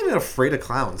 I'm not even afraid of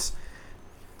clowns.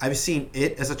 I've seen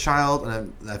It as a child,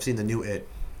 and I've seen the new It.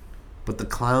 But the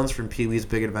clowns from Pee-wee's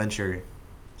Big Adventure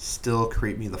still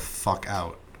creep me the fuck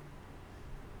out.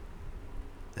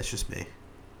 That's just me.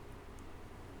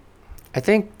 I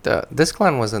think this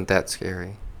clown wasn't that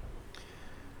scary.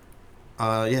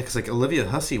 Yeah, because like Olivia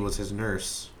Hussey was his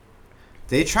nurse.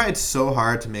 They tried so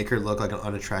hard to make her look like an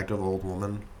unattractive old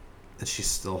woman, and she's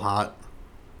still hot.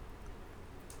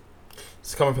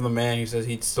 It's coming from the man who says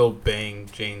he'd still bang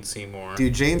Jane Seymour.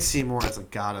 Dude, Jane Seymour is a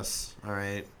goddess,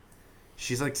 alright?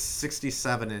 She's like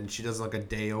 67 and she does like a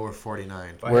day over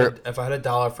 49. If I had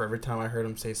 $1 for every time I heard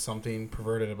him say something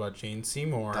perverted about Jane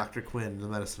Seymour, Dr. Quinn, the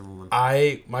medicine woman.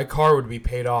 my car would be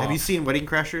paid off. Have you seen Wedding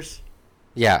Crashers?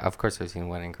 Yeah, of course I've seen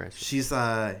Wedding Crashers. She's,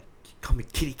 call me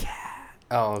Kitty Cat.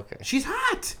 Oh, okay. She's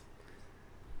hot!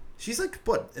 She's like,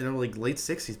 what, in her like late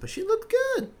 60s, but she looked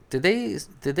good. Did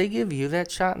they give you that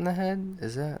shot in the head?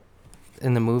 Is that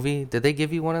in the movie? Did they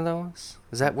give you one of those?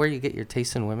 Is that where you get your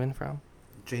taste in women from?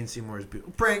 Jane Seymour is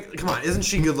beautiful. Frank, come on, isn't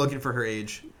she good looking for her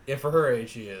age? Yeah, for her age,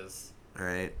 she is.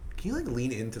 Alright. Can you like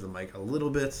lean into the mic a little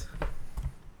bit?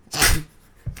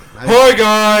 Hi,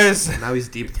 guys! Now he's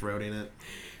deep throating it.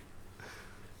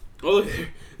 Oh, look,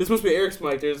 this must be Eric's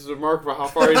mic. There's a mark for how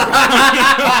far he's gone.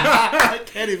 I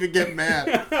can't even get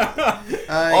mad.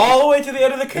 All the way to the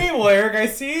end of the cable, Eric, I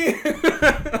see.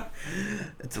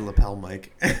 It's a lapel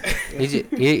mic.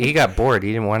 He got bored. He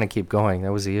didn't want to keep going.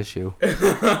 That was the issue.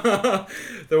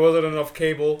 There wasn't enough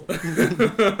cable.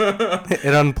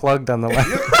 It unplugged on the left.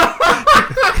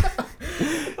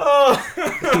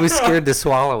 He was scared to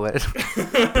swallow it.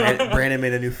 Brandon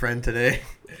made a new friend today.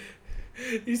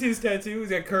 You see his tattoo? He's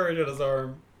got courage on his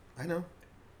arm. I know.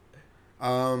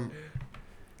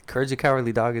 Courage the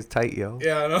Cowardly Dog is tight, yo.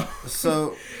 Yeah, I know.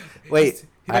 So Wait,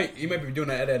 He might be doing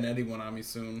an Ed and Eddie one on me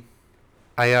soon.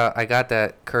 I got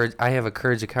that Courage. I have a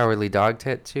Courage the Cowardly Dog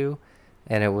tattoo,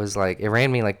 and it was like it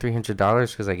ran me like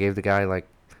 $300 because I gave the guy like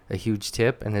a huge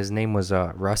tip, and his name was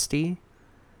Rusty.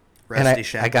 And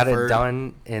I got it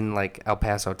done in like El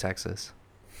Paso, Texas.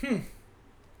 You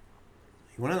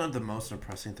want to know what the most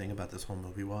depressing thing about this whole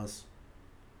movie was?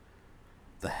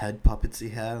 The head puppets he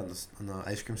had on the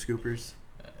ice cream scoopers.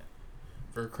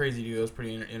 For a crazy dude, that was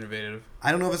pretty innovative.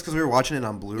 I don't know if it's because we were watching it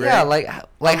on Blu-ray. Yeah, like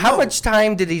how no. much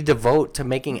time did he devote to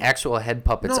making actual head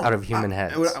puppets out of human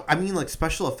heads? I mean, like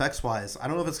special effects wise. I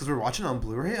don't know if it's because we were watching it on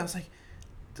Blu-ray. I was like,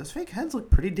 those fake heads look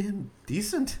pretty damn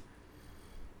decent.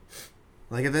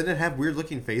 Like if they didn't have weird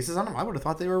looking faces on them, I would have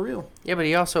thought they were real. Yeah, but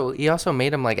he also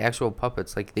made them like actual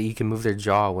puppets, like that you can move their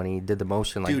jaw when he did the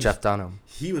motion, like Dude, Jeff Dunham.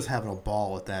 He was having a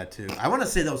ball with that too. I want to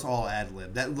say that was all ad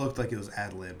lib. That looked like it was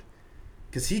ad libbed,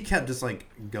 because he kept just like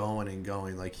going and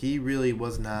going. Like he really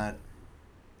was not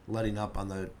letting up on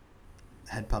the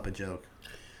head puppet joke.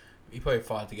 He probably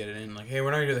fought to get it in. Like, hey,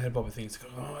 we're not gonna do the head puppet thing. He's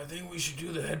like, oh, I think we should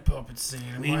do the head puppet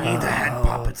scene. We need the head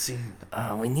puppet scene.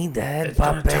 We need the head It's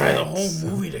gonna puppets. tie the whole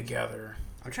movie together.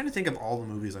 I'm trying to think of all the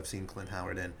movies I've seen Clint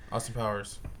Howard in. Austin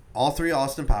Powers. All three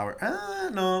Austin Powers.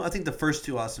 No, I think the first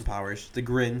two Austin Powers. The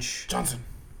Grinch. Johnson.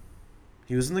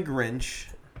 He was in The Grinch.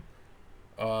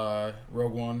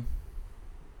 Rogue One.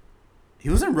 He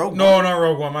was in Rogue No, One. not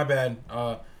Rogue One. My bad.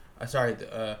 Sorry.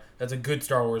 That's a good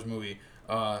Star Wars movie.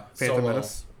 Phantom Solo.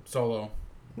 Menace. Solo.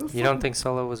 You don't think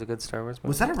Solo was a good Star Wars movie?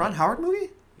 Was that a Ron Howard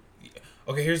movie?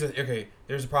 Okay,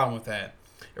 there's a problem with that.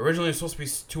 Originally, it was supposed to be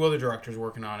two other directors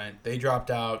working on it. They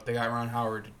dropped out. They got Clint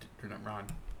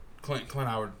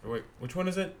Howard. Wait, which one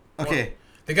is it? Okay.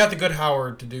 They got the good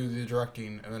Howard to do the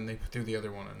directing, and then they threw the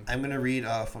other one in. I'm going to read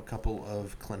off a couple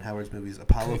of Clint Howard's movies.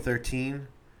 Apollo 13,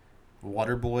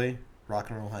 Waterboy, Rock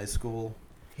and Roll High School.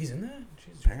 He's in that?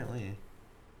 Jesus. Apparently.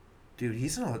 Dude,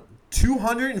 he's in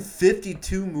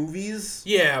 252 movies?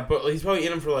 Yeah, but he's probably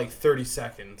in them for like 30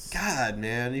 seconds. God,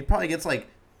 man. He probably gets like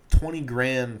 20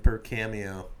 grand per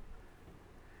cameo.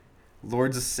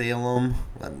 Lords of Salem.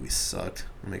 That movie sucked.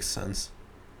 That makes sense.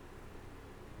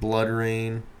 Blood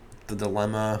Rain. The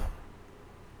Dilemma.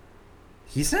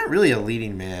 He's not really a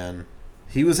leading man.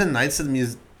 He was in Knights of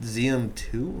the Museum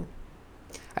 2.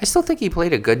 I still think he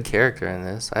played a good character in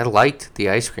this. I liked the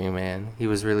Ice Cream Man. He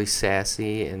was really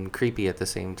sassy and creepy at the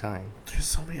same time. There's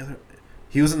so many other...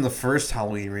 He was in the first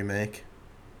Halloween remake.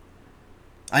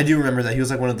 I do remember that. He was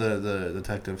like one of the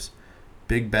detectives.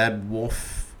 Big Bad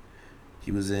Wolf.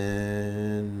 He was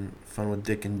in Fun with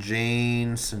Dick and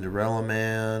Jane, Cinderella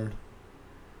Man.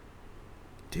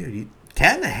 Dude,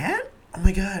 Cat in the Hat? Oh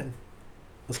my god.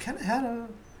 Was Cat in the Hat a...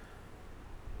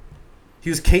 He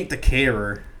was Kate the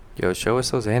Caterer. Yo, show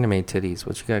us those anime titties.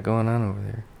 What you got going on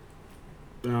over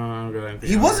there?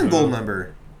 He was in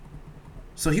Goldmember.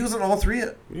 So he was in all three.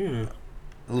 Yeah.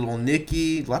 Little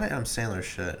Nicky. A lot of Adam Sandler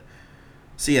shit.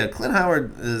 So yeah, Clint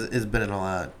Howard has been in a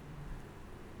lot.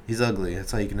 He's ugly.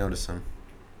 That's how you can notice him.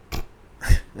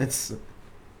 It's...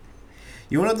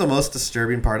 You know what the most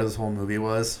disturbing part of this whole movie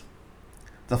was?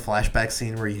 The flashback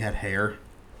scene where he had hair.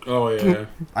 Oh, yeah.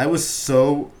 I was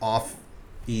so off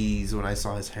ease when I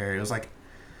saw his hair. It was like...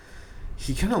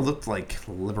 He kind of looked like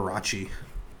Liberace.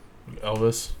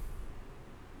 Elvis.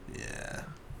 Yeah.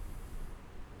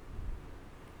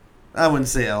 I wouldn't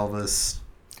say Elvis.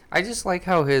 I just like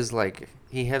how his, like,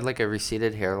 he had, like, a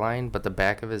receded hairline, but the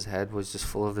back of his head was just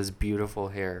full of this beautiful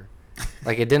hair.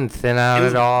 Like, it didn't thin out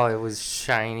at all. It was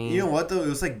shiny. You know what, though? It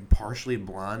was, like, partially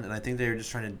blonde, and I think they were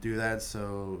just trying to do that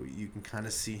so you can kind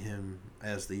of see him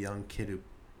as the young kid who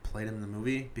played him in the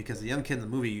movie. Because the young kid in the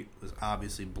movie was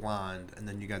obviously blonde, and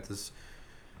then you got this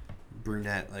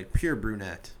brunette, like, pure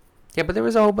brunette. Yeah, but there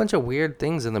was a whole bunch of weird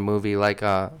things in the movie, like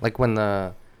when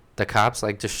the cops,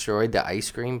 like, destroyed the ice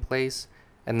cream place,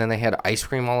 and then they had ice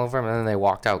cream all over them, and then they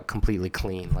walked out completely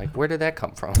clean. Like, where did that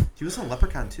come from? He was in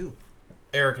Leprechaun, too.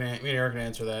 Me and Eric can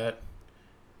answer that.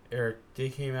 Eric, they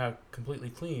came out completely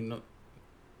clean. No,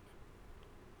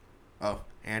 Oh,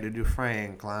 Andy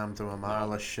Dufresne climbed through a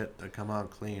mile of shit to come out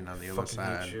clean on the other fucking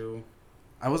hate side. you.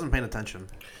 I wasn't paying attention.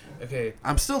 Okay.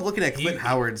 I'm still looking at Clint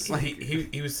Howard's.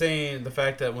 He was saying the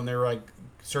fact that when they were like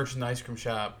searching the ice cream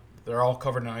shop, they're all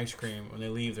covered in ice cream. When they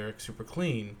leave, they're super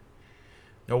clean.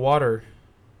 No water.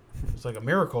 It's like a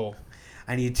miracle.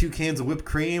 I need 2 cans of whipped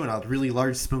cream and a really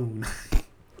large spoon.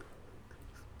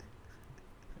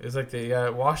 It's like they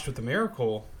got washed with the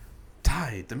miracle.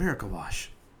 Tide, the miracle wash.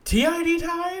 TID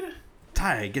Tide?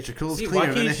 Tide, get your clothes See, cleaner.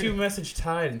 why can't you message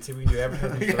Tide and see if we can do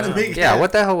advertising for them? Yeah,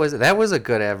 what the hell was it? That was a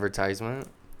good advertisement.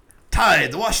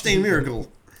 Tide, the wash stain miracle.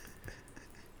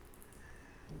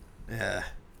 Yeah.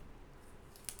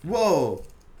 Whoa.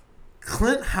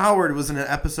 Clint Howard was in an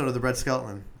episode of the Red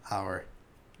Skelton Hour.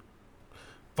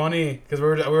 Funny, because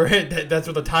that's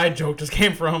where the Tide joke just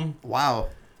came from. Wow.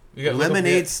 We got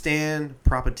Lemonade Stand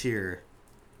Propeteer.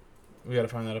 We got to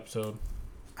find that episode.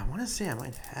 I want to say I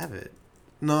might have it.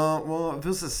 No, well, if it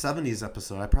was a 70s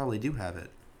episode, I probably do have it.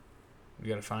 We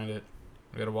got to find it.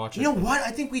 We got to watch it. You know what?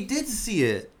 I think we did see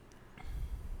it.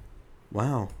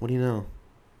 Wow. What do you know?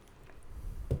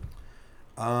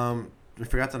 We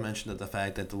forgot to mention that the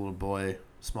fact that the little boy,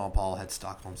 Small Paul, had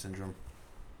Stockholm Syndrome.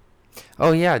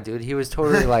 Oh yeah, dude. He was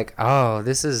totally like, oh,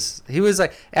 this is. He was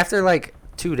like, after like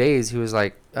 2 days, he was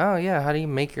like, oh yeah, how do you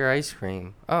make your ice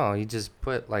cream? Oh, you just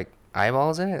put like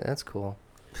eyeballs in it. That's cool.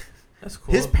 That's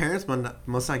cool. His parents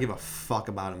must not give a fuck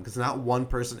about him because not one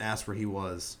person asked where he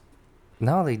was.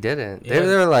 No, they didn't. Yeah.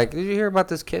 They were like, did you hear about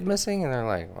this kid missing? And they're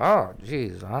like, oh,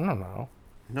 jeez, I don't know.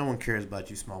 No one cares about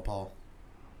you, Small Paul.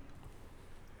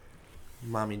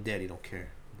 Mommy and Daddy don't care.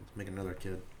 Let's make another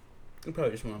kid. We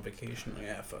probably just went on vacation. Like,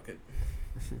 yeah, fuck it.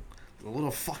 The little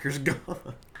fucker's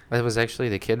gone. That was actually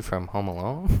the kid from Home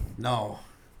Alone. No.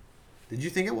 Did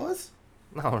you think it was?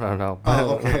 No. But,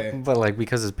 Oh, okay. But like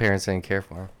because his parents didn't care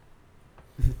for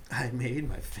him. I made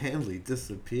my family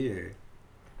disappear.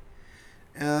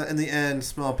 In the end,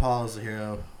 Small Paul is the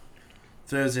hero.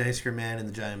 Throws the ice cream man in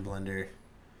the giant blender.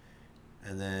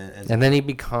 And then he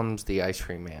becomes the ice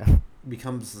cream man.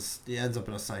 he ends up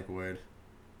in a psych ward.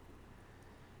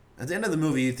 At the end of the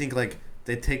movie, you think like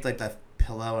they take like that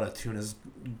pill out of Tuna's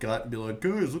gut and be like,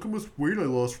 guys, look how much weight I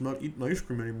lost from not eating ice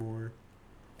cream anymore.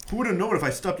 Who would have known if I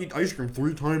stopped eating ice cream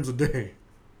 3 times a day?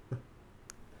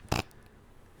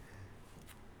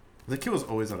 The kid was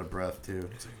always out of breath too.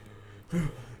 It's like,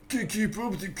 can't keep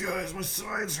up with you guys, my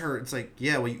sides hurt. It's like,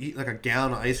 yeah, well, you eat like a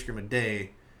gallon of ice cream a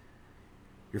day.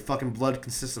 Your fucking blood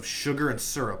consists of sugar and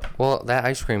syrup. Well, that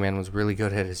ice cream man was really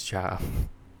good at his job.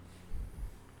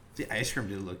 The ice cream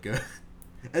did look good.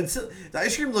 And so, the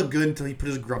ice cream looked good until he put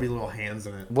his grubby little hands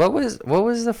in it. What was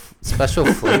the special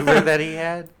flavor that he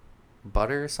had?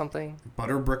 Butter or something?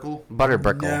 Butter brickle? Butter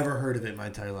brickle. Never heard of it in my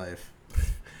entire life.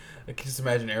 I can just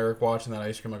imagine Eric watching that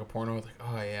ice cream like a porno. Like,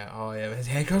 oh yeah. His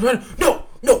hand comes on.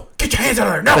 No, get your hands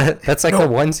out of there. No. That's like the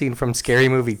one scene from Scary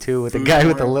Movie 2 with the guy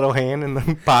with the little hand in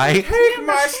the pie. Take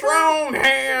my strong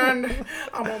hand.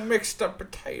 I'm gonna mix up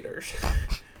potatoes.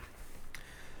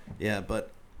 Yeah,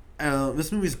 but I don't know.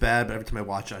 This movie's bad, but every time I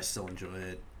watch it, I still enjoy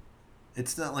it.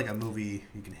 It's not like a movie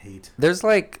you can hate. There's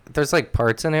like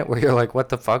parts in it where you're like, what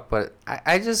the fuck? But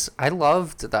I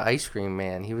loved the ice cream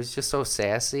man. He was just so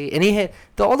sassy, and he had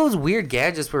all those weird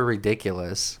gadgets were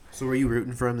ridiculous. So were you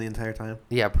rooting for him the entire time?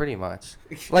 Yeah, pretty much.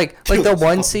 Like the Those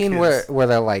one fucking scene kids. where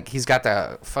they're like, he's got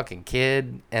the fucking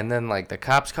kid, and then like the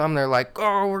cops come, they're like,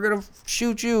 oh, we're gonna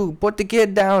shoot you, put the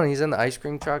kid down. And he's in the ice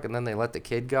cream truck, and then they let the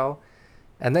kid go,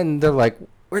 and then they're like,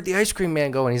 where'd the ice cream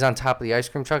man go? And he's on top of the ice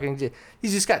cream truck, and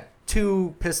he's just got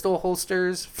 2 pistol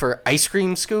holsters for ice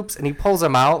cream scoops, and he pulls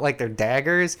them out like they're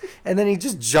daggers, and then he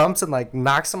just jumps and like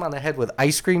knocks them on the head with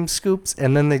ice cream scoops,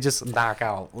 and then they just knock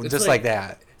out It's just like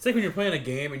that. It's like when you're playing a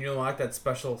game and you unlock that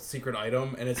special secret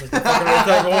item, and it's like the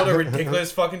fucking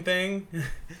ridiculous fucking thing.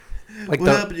 Like What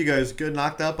happened, you guys? Get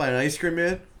knocked out by an ice cream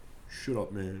man? Shut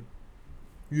up, man.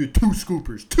 You had 2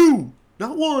 scoopers. 2!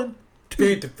 Not 1.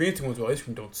 They ain't the fancy ones where ice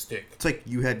cream don't stick. It's like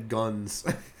you had guns.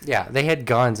 Yeah, they had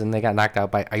guns and they got knocked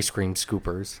out by ice cream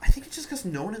scoopers. I think it's just because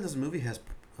no one in this movie has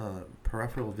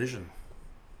peripheral vision.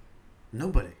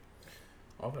 Nobody.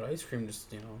 Oh, but ice cream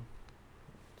just,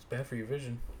 it's bad for your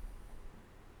vision.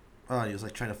 Oh, he was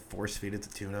like trying to force feed it to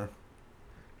Tuna.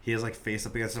 He is like face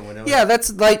up against the window. Yeah,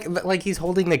 that's like he's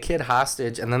holding the kid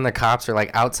hostage, and then the cops are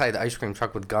like outside the ice cream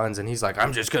truck with guns, and he's like,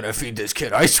 I'm just gonna feed this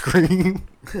kid ice cream.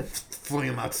 Fling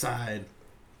him outside.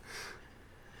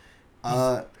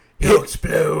 He'll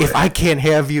explode. If I can't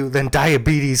have you, then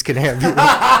diabetes can have you.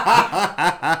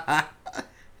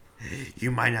 You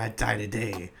might not die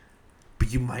today,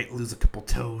 but you might lose a couple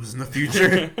toes in the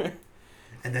future.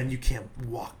 And then you can't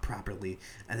walk properly,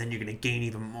 and then you're going to gain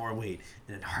even more weight,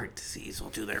 and then heart disease will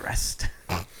do the rest.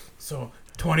 So,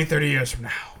 20, 30 years from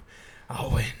now, I'll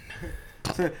win.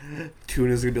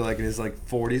 Tuna's going to be like in his like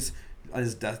 40s on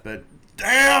his deathbed.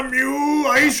 Damn you,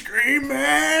 ice cream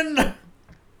man!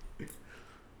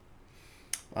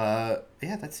 Yeah,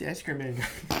 that's the ice cream man.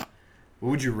 What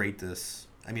would you rate this?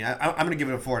 I mean, I'm going to give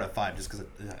it a 4 out of 5 just because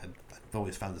I've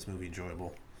always found this movie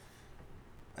enjoyable.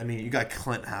 I mean, you got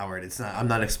Clint Howard. It's not. I'm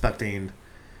not expecting,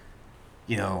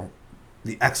 the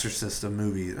Exorcist of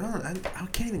movies. I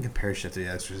can't even compare shit to the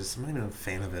Exorcist. I'm not even a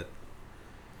fan of it.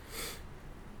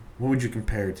 What would you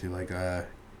compare it to? Like,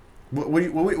 what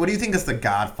do you think is the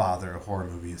Godfather of horror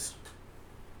movies?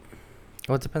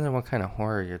 Well, it depends on what kind of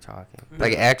horror you're talking.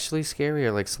 Like actually scary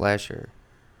or like slasher.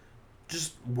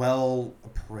 Just well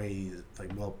praised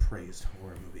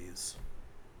horror movies.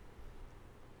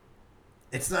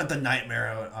 It's not the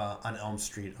Nightmare on Elm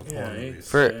Street of horror movies.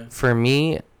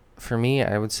 For me,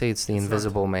 I would say it's The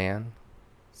Invisible Man.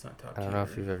 It's not top I don't know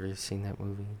if you've ever seen that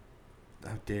movie.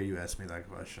 How dare you ask me that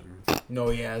question? No,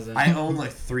 he hasn't. I own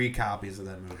like 3 copies of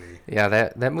that movie. Yeah,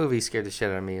 that movie scared the shit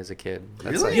out of me as a kid.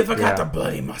 That's Really? like- You forgot yeah. the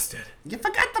bloody mustard. You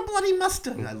forgot the bloody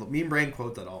mustard. Me and Brain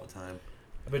quote that all the time.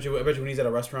 I bet you when he's at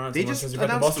a restaurant, They someone just says you got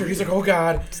the announced mustard. the He's like, oh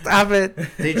god. Stop it.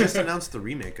 They just announced the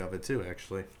remake of it too,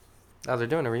 actually. Oh, they're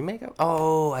doing a remake of.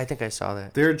 Oh, I think I saw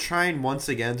that. They're trying once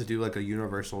again to do like a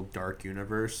Universal Dark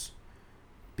Universe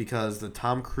because the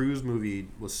Tom Cruise movie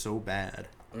was so bad.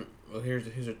 Well, here's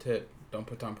a tip. Don't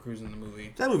put Tom Cruise in the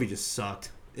movie. That movie just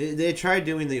sucked. They tried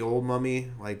doing the old Mummy,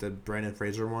 like the Brendan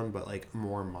Fraser one, but like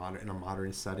more modern in a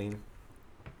modern setting.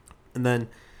 And then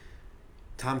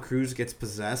Tom Cruise gets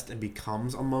possessed and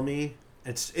becomes a mummy.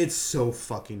 It's so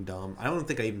fucking dumb. I don't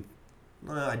think I even.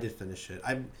 I did finish it.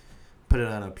 I put it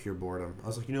on a pure boredom. I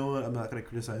was like, you know what? I'm not gonna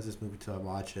criticize this movie till I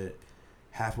watch it.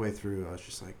 Halfway through, I was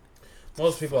just like,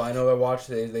 Most people I know that watched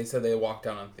it, they said they walked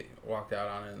out on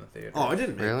it in the theater. oh, it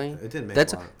didn't make, Really? It didn't make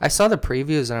That's. a lot. I saw the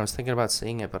previews and I was thinking about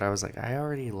seeing it, but I was like, I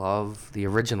already love the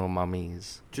original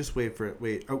Mummies. Just wait for it.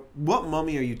 Wait, what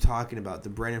mummy are you talking about? The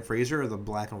Brendan Fraser or the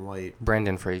black and white?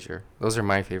 Brendan Fraser. Those are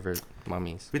my favorite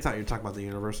mummies. We thought you were talking about the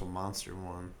Universal Monster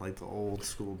one, like the old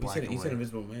school black and You white. said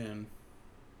Invisible Man.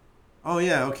 Oh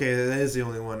yeah, okay, that is the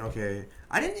only one. Okay,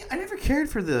 I never cared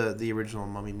for the original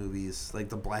Mummy movies, like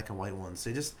the black and white ones.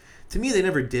 They just, to me, they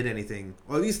never did anything.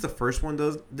 Well, at least the first one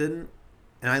didn't.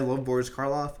 And I love Boris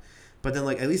Karloff, but then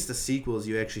like at least the sequels,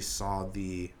 you actually saw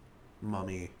the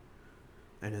Mummy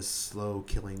and his slow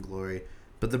killing glory.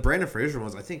 But the Brandon Fraser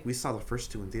ones, I think we saw the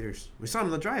first 2 in theaters. We saw them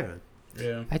in the drive-in.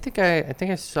 Yeah. I think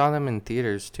I saw them in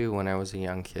theaters too when I was a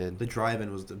young kid. The drive-in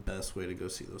was the best way to go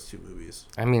see those 2 movies.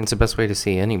 I mean, it's the best way to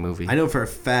see any movie. I know for a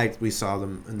fact we saw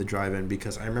them in the drive-in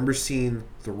because I remember seeing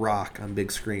The Rock on big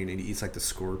screen and he eats like the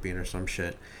scorpion or some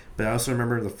shit. But I also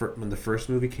remember when the first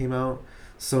movie came out,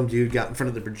 some dude got in front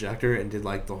of the projector and did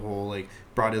like the whole like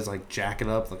brought his like jacket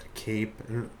up like a cape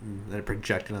and then it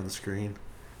projected on the screen.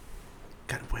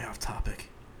 Got way off topic.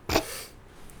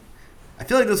 I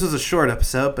feel like this was a short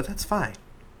episode, but that's fine.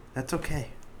 That's okay.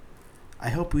 I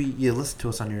hope you listen to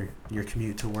us on your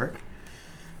commute to work.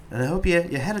 And I hope you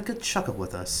had a good chuckle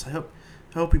with us. I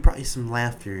hope we brought you some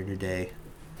laughter in your day.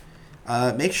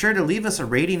 Make sure to leave us a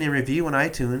rating and review on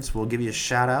iTunes. We'll give you a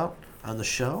shout out on the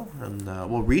show, and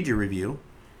we'll read your review.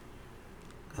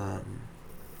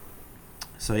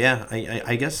 So yeah,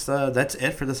 I guess that's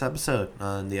it for this episode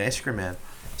on the Ice Cream Man.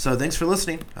 So thanks for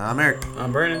listening. I'm Eric.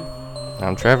 I'm Brandon.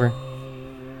 I'm Trevor.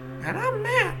 And I'm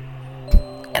Matt.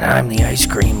 And I'm the Ice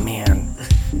Cream Man.